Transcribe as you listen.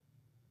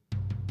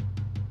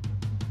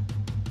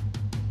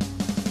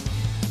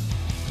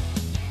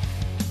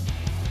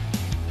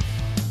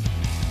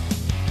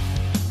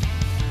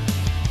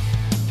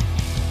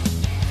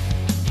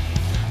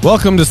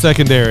Welcome to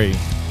Secondary,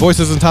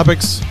 voices and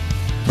topics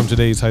from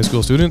today's high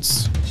school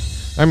students.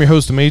 I'm your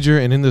host, Major,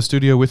 and in the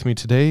studio with me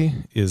today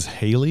is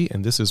Haley,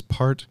 and this is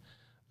part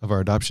of our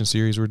adoption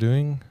series we're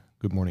doing.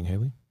 Good morning,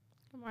 Haley.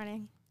 Good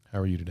morning. How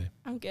are you today?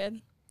 I'm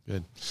good.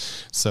 Good.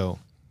 So,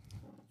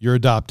 you're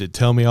adopted.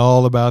 Tell me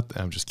all about.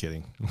 I'm just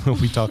kidding.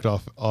 We talked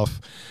off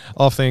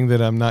thing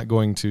that I'm not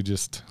going to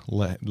just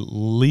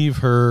leave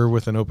her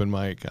with an open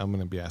mic. I'm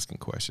going to be asking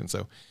questions.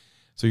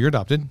 So you're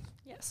adopted.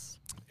 Yes.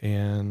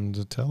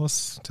 And tell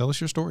us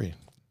your story.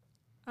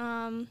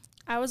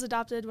 I was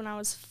adopted when I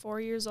was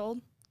 4 years old.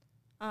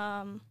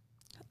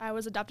 I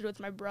was adopted with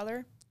my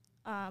brother.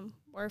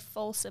 We're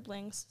full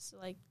siblings, so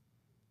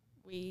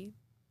we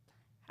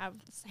have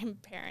the same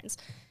parents.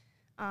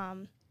 I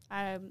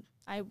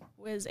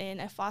was in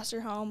a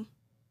foster home,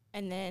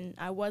 and then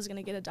I was going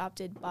to get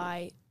adopted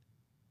by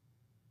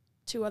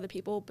 2 other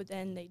people, but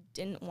then they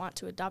didn't want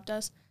to adopt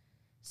us.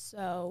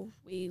 So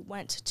we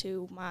went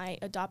to my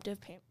adoptive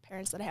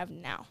parents that I have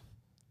now.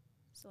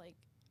 So,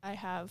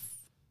 I've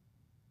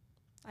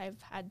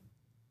had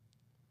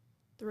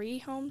 4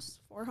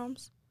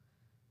 homes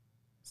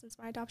since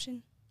my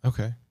adoption.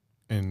 Okay.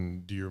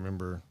 And do you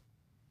remember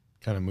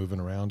kind of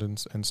moving around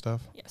and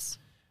stuff? Yes.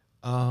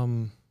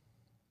 I'm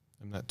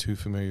not too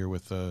familiar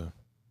with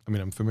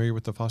I'm familiar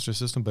with the foster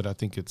system, but I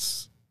think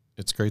it's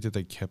great that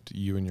they kept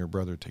you and your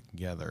brother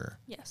together.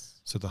 Yes.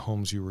 So the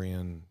homes you were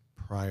in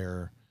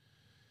prior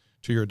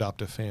to your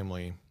adoptive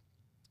family,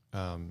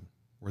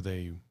 were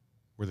they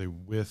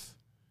with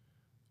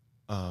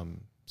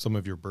some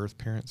of your birth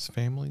parents'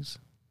 families,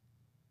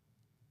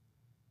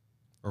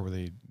 or were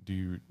they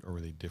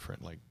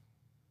different, like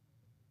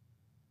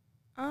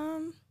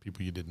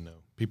people you didn't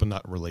know, people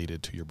not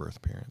related to your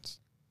birth parents?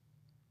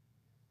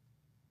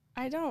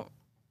 I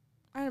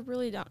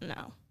really don't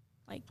know.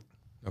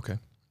 Okay.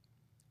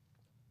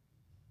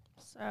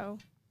 So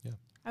yeah,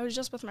 I was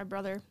just with my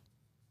brother,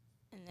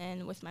 and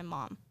then with my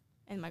mom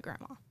and my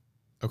grandma.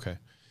 Okay.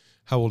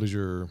 How old was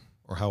your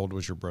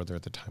brother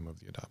at the time of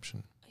the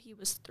adoption? He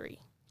was 3.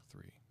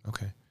 3.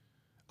 Okay.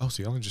 Oh,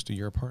 so y'all are just a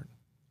year apart.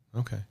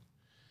 Okay.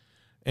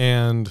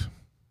 And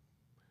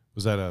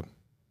was that a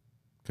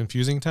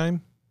confusing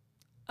time?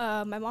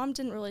 My mom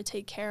didn't really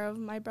take care of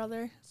my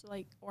brother,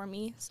 or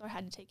me, so I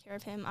had to take care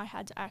of him. I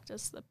had to act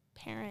as the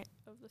parent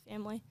of the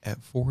family.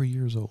 At 4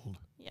 years old?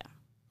 Yeah.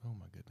 Oh,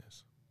 my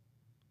goodness.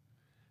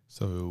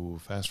 So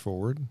fast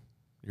forward,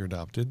 you're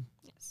adopted.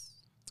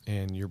 Yes.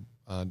 And your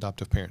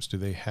adoptive parents, do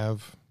they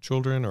have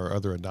children or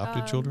other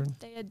adopted children?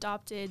 They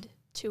adopted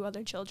 2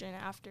 other children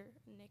after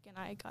Nick and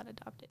I got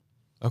adopted.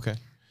 Okay.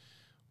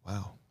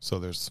 Wow. So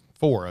there's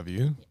 4 of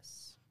you.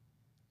 Yes.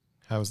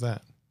 How's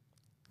that?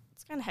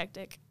 It's kind of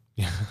hectic.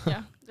 Yeah.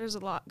 Yeah, there's a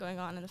lot going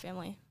on in the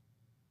family.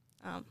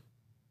 Yeah.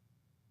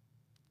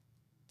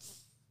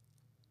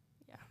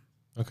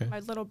 Okay. My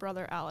little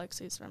brother, Alex,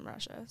 he's from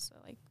Russia, so,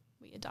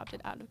 we adopted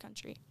out of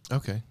country.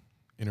 Okay.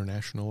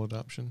 International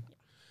adoption.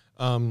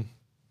 Yeah.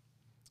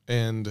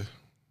 And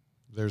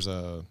there's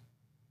a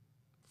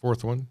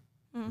 4th one.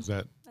 Mm-hmm. Is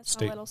that That's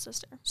my little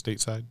sister.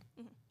 Stateside?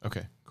 Mm-hmm.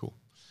 Okay, cool.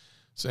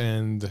 So,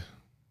 and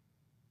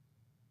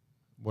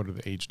what are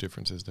the age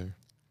differences there?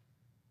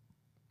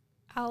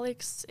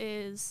 Alex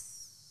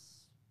is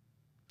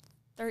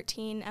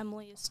 13,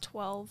 Emily is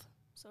 12,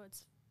 so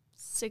it's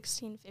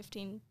 16,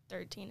 15,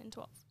 13, and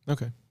 12.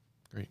 Okay,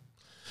 great.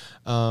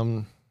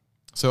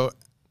 So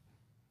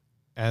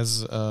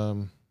as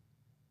a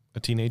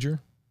teenager,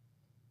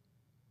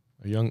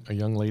 a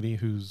young lady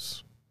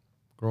who's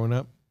growing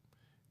up,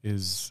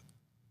 is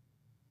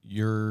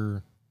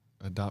your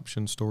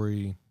adoption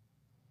story,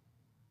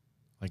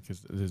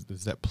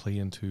 does that play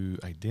into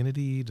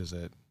identity? Does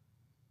it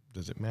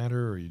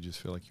matter, or you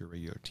just feel like you're a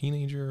regular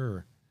teenager?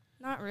 Or?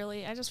 Not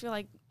really. I just feel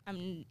like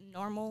I'm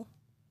normal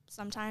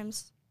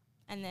sometimes,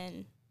 and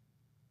then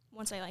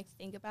once I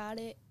think about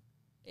it,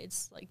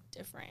 it's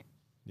different.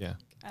 Yeah.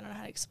 I don't know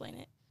how to explain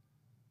it.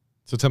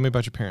 So tell me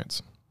about your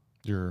parents,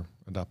 your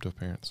adoptive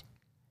parents.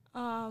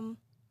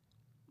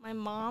 My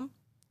mom,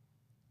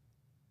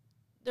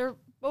 they're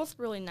both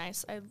really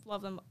nice. I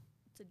love them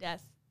to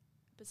death,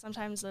 but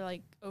sometimes they're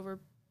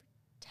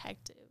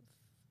overprotective,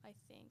 I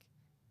think.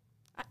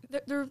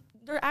 They're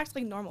act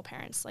like normal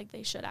parents,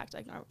 they should act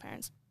like normal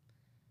parents.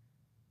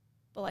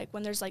 But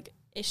when there's an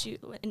issue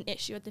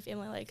at the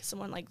family,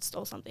 someone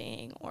stole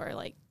something, or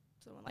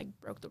someone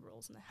broke the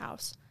rules in the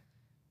house,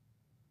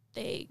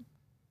 they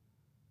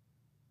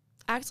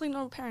act like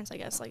normal parents, I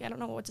guess. I don't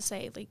know what to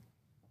say.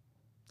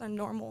 They're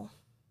normal.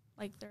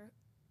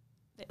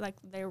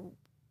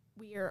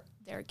 We are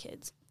their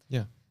kids.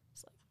 Yeah.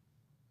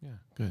 Yeah.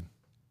 Good.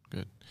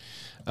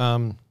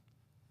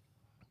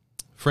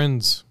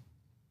 Friends.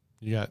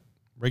 You got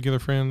regular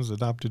friends,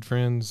 adopted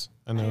friends.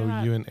 I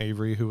know you and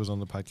Avery, who was on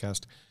the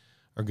podcast,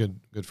 are good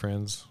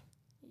friends.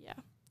 Yeah.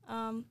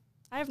 I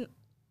have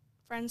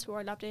friends who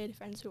are adopted,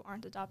 friends who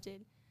aren't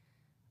adopted.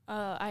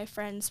 I have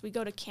friends. We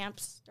go to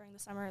camps during the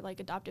summer,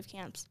 adoptive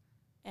camps,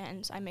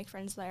 and I make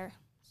friends there.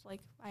 So,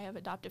 I have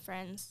adoptive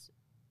friends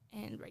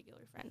and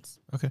regular friends.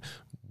 Okay.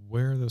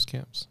 Where are those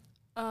camps?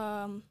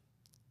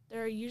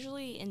 They're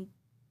usually in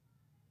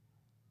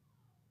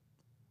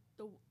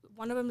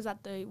one of them is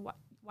at the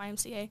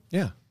YMCA.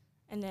 Yeah.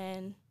 And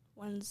then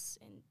one's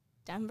in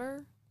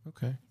Denver.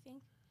 Okay. I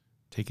think.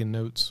 Taking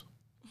notes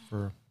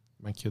for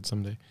my kids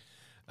someday.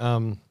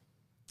 Do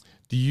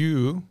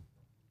you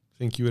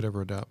think you would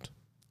ever adopt?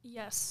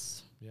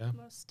 Yes. Yeah.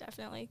 Most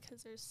definitely,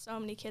 because there's so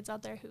many kids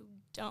out there who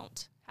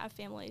don't have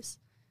families.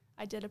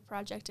 I did a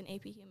project in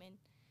AP Human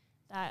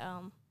that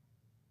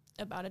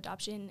about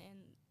adoption, and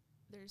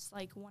there's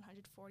like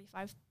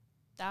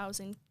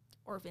 145,000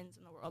 orphans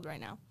in the world right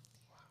now.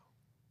 Wow.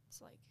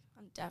 It's like,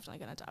 I'm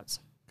definitely going to adopt.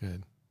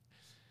 Good.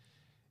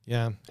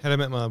 Yeah. Had I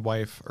met my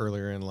wife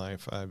earlier in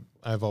life,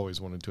 I've always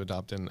wanted to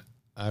adopt, and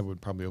I would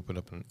probably open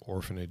up an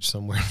orphanage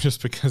somewhere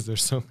just because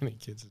there's so many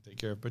kids to take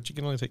care of, but you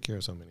can only take care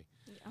of so many.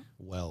 Yeah.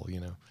 Well, you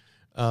know.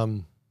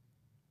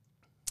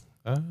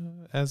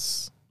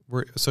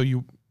 So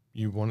you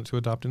wanted to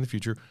adopt in the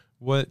future.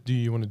 What do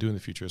you want to do in the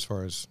future as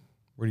far as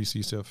where do you see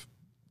yourself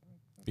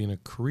being a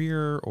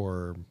career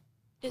or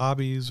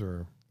hobbies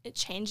or? It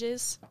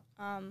changes.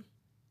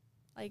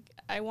 Like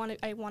I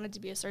wanted to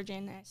be a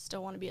surgeon. I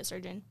still want to be a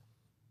surgeon.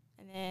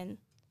 And then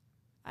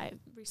I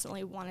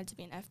recently wanted to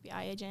be an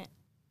FBI agent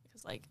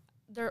because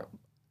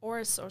or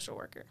a social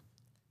worker.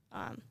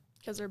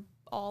 Because they're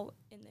all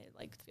in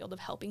the field of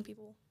helping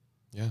people.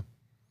 Yeah.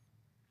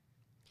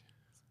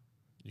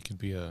 You could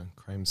be a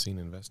crime scene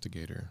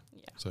investigator.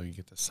 Yeah. So you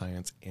get the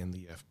science and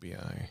the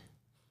FBI.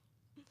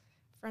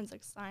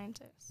 Forensic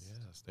scientist.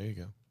 Yes, there you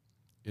go.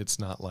 It's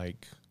not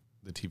like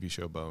the TV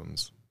show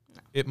Bones. No.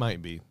 It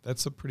might be.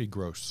 That's a pretty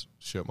gross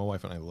show. My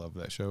wife and I love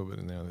that show,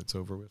 but now it's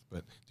over with.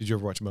 But did you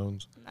ever watch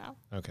Bones? No.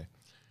 Okay.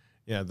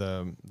 Yeah,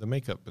 the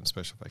makeup and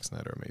special effects in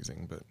that are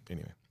amazing. But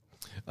anyway.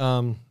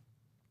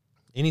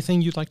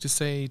 Anything you'd like to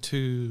say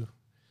to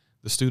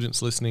the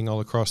students listening all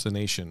across the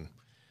nation?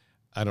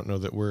 I don't know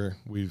that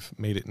we've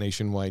made it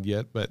nationwide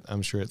yet, but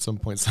I'm sure at some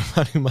point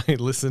somebody might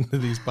listen to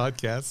these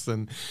podcasts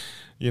and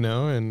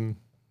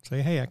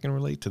say, hey, I can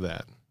relate to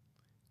that.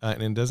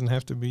 And it doesn't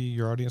have to be,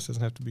 your audience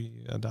doesn't have to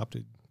be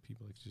adopted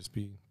people. It could just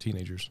be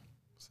teenagers.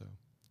 So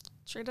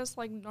treat us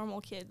like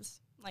normal kids.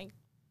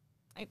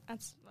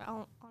 That's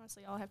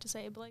honestly all I have to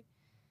say. But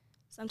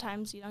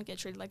sometimes you don't get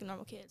treated like a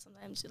normal kid.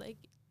 Sometimes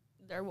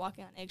they're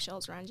walking on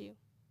eggshells around you.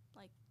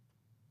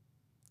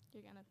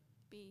 You're gonna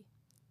be,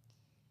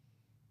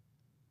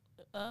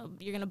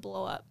 you're gonna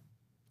blow up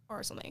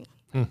or something.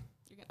 You're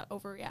gonna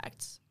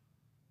overreact,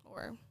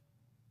 or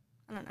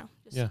I don't know.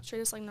 Just treat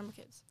us like normal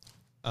kids.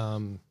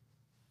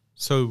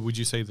 So would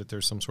you say that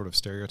there's some sort of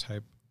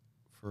stereotype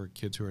for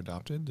kids who are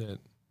adopted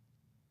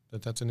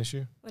that's an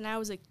issue? When I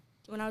was in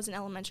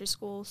elementary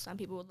school, some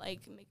people would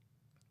make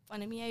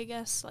fun of me, I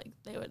guess.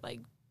 They would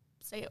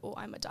say, oh,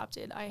 I'm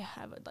adopted, I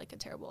have a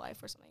terrible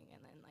life or something.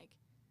 And then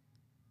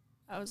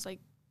I was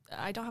like,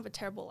 I don't have a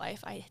terrible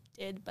life. I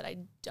did, but I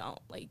don't.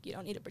 You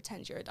don't need to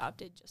pretend you're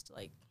adopted just to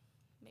make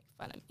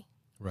fun of me.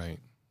 Right.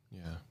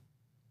 Yeah.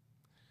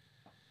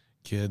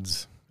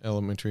 Kids,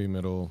 elementary,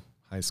 middle,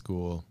 high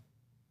school,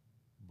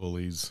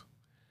 bullies.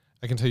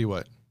 I can tell you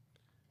what,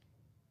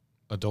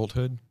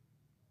 adulthood,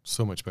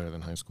 so much better than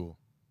high school.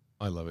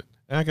 I love it.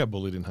 And I got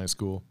bullied in high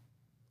school.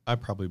 I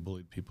probably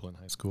bullied people in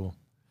high school.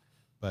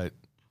 But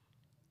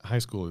high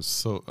school is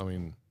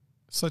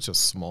such a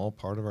small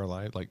part of our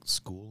life, like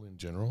school in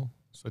general,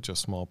 such a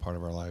small part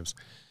of our lives.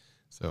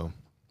 So,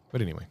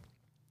 but anyway,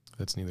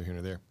 that's neither here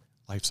nor there.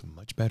 Life's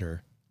much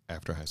better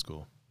after high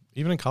school.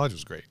 Even in college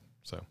was great.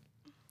 So,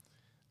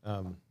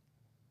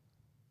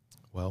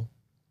 well,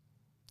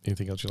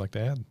 anything else you'd like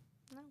to add?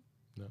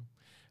 No.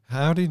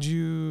 How did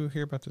you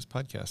hear about this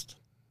podcast?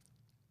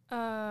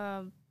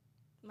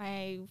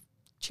 My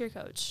cheer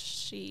coach,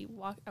 she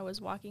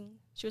was walking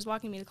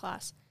me to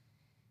class,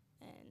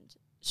 and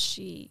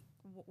she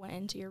went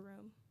into your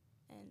room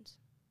and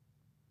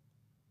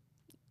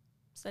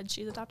said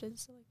she's adopted.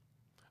 So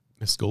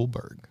Miss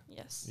Goldberg.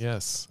 Yes.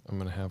 Yes. I'm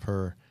going to have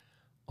her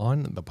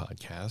on the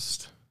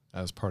podcast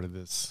as part of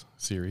this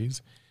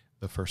series,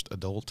 the first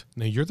adult.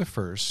 Now, you're the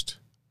first,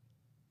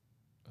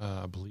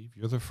 I believe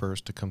you're the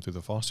first to come through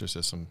the foster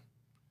system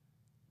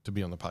to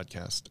be on the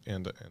podcast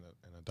and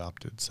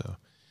adopted. So,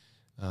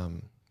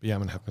 yeah, I'm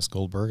going to have Miss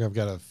Goldberg. I've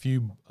got a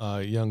few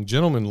young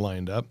gentlemen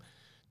lined up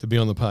to be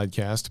on the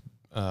podcast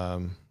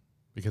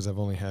because I've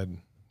only had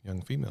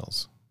young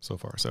females so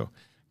far. So,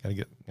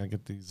 gotta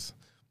get these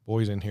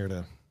boys in here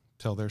to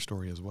tell their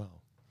story as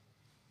well.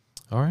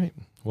 All right.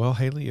 Well,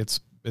 Haley, it's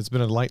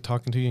been a delight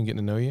talking to you and getting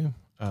to know you.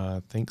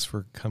 Thanks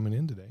for coming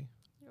in today.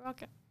 You're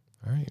welcome.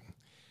 All right.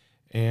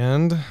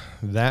 And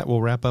that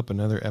will wrap up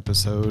another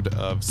episode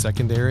of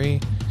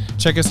Secondary.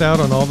 Check us out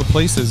on all the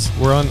places.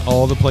 We're on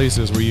all the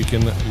places where you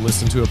can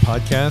listen to a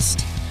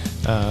podcast.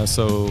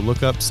 So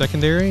look up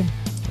Secondary.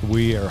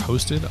 We are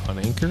hosted on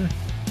Anchor,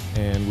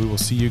 and we will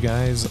see you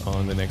guys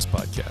on the next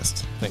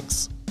podcast.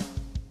 Thanks.